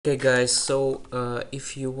Okay guys, so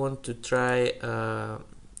if you want to try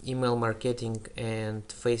email marketing and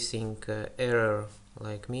facing error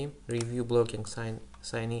like me, review blocking sign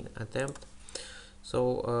in attempt.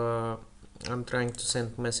 So I'm trying to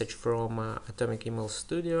send message from Atomic Email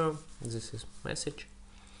Studio. This is message,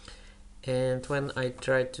 and when I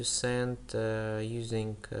try to send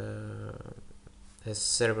using a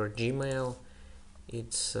server Gmail,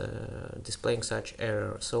 it's displaying such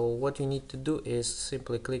error. So what you need to do is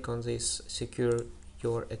simply click on this secure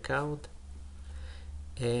your account,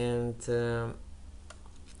 and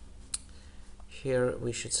here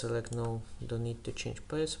we should select no, don't need to change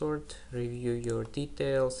password, review your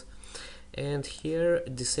details, and here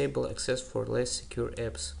disable access for less secure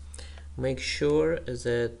apps. Make sure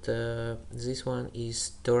that this one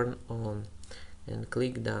is turned on and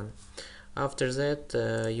click done. After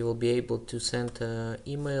that you will be able to send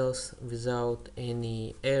emails without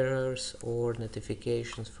any errors or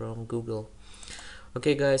notifications from Google.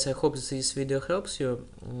 Okay guys, I hope this video helps you,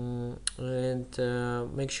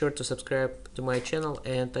 and make sure to subscribe to my channel,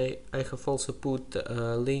 and I have also put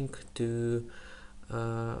a link to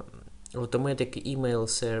automatic email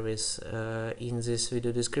service in this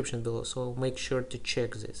video description below, so make sure to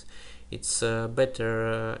check this. It's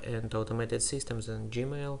better and automated systems than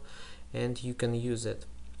Gmail, and you can use it.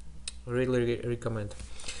 Really recommend.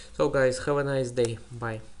 So guys, have a nice day.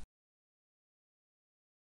 Bye.